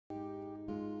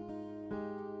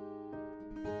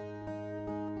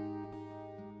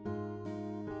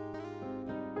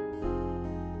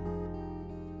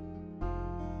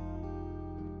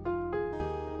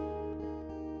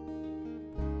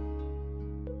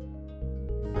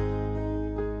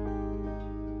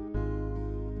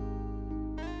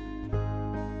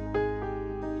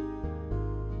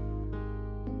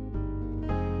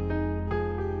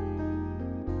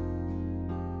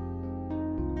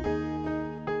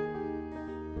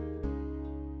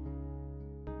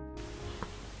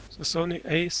The Sony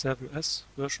A7S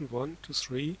version 1 to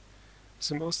 3 is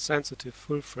the most sensitive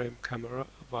full-frame camera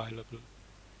available.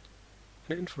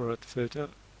 An infrared filter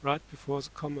right before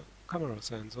the camera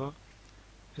sensor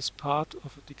is part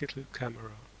of a digital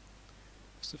camera.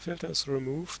 If the filter is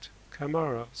removed,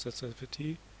 camera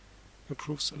sensitivity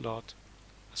improves a lot,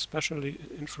 especially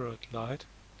in infrared light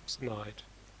of the night,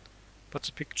 but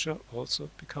the picture also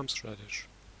becomes reddish.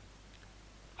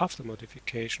 After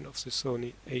modification of the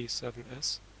Sony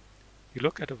A7S, you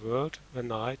look at a world where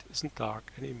night isn't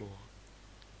dark anymore.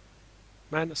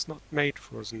 Man is not made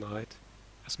for the night,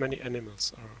 as many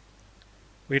animals are.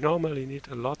 We normally need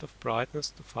a lot of brightness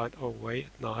to find our way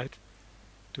at night,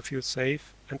 to feel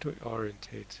safe and to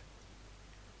orientate.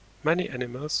 Many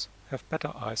animals have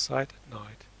better eyesight at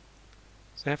night.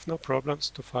 They have no problems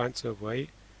to find their way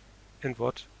in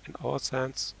what, in our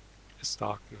sense, is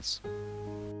darkness.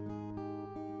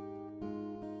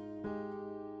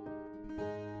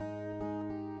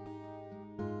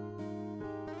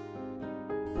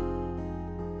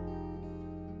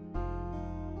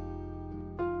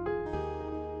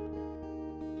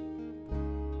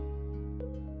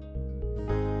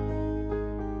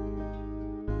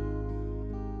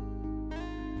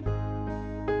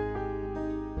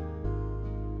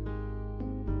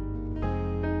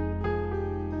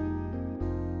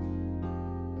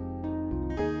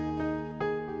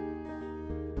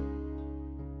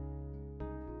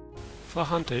 For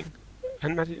hunting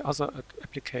and many other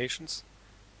applications,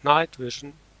 night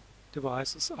vision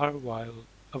devices are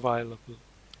available.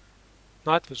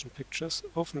 Night vision pictures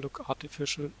often look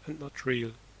artificial and not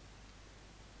real.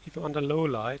 Even under low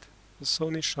light, the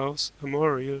Sony shows a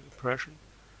more real impression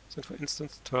than, for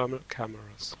instance, thermal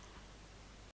cameras.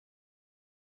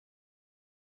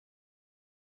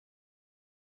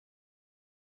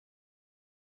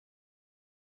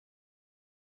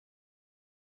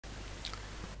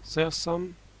 There are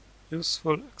some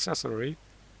useful accessory.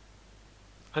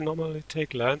 I normally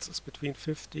take lenses between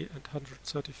 50 and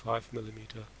 135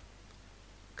 mm.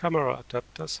 Camera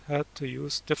adapters help to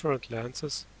use different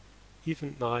lenses,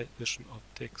 even night vision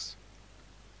optics.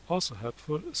 Also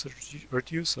helpful is a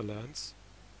reducer lens,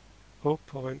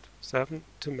 0.7,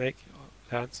 to make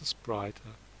your lenses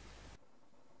brighter.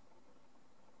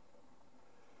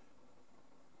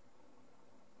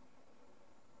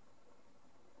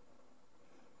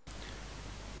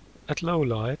 At low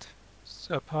light,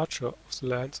 the aperture of the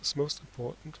lens is most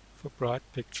important for bright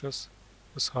pictures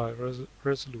with high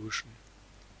resolution.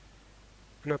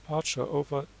 An aperture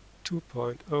over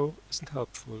 2.0 isn't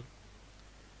helpful.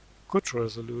 Good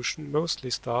resolution mostly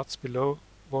starts below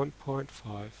 1.5.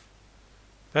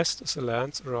 Best is a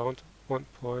lens around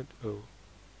 1.0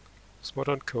 with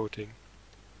modern coating.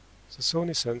 The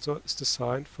Sony sensor is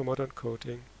designed for modern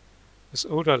coating. With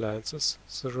older lenses,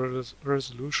 the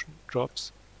resolution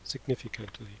drops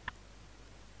significantly.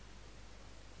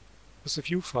 With the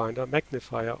viewfinder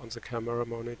magnifier on the camera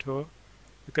monitor,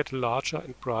 you get a larger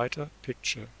and brighter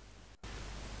picture.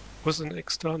 With an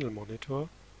external monitor,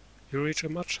 you reach a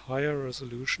much higher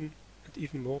resolution and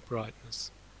even more brightness.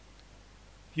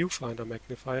 Viewfinder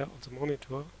magnifier on the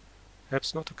monitor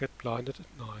helps not to get blinded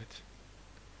at night.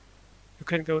 You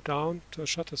can go down to a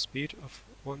shutter speed of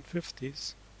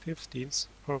 1/15th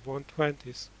or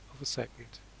 1/20th of a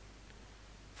second.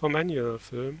 For manual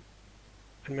film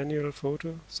and manual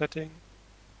photo setting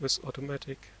with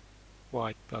automatic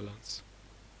white balance.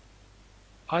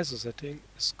 ISO setting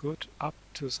is good up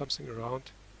to something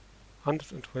around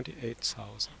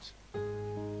 128,000.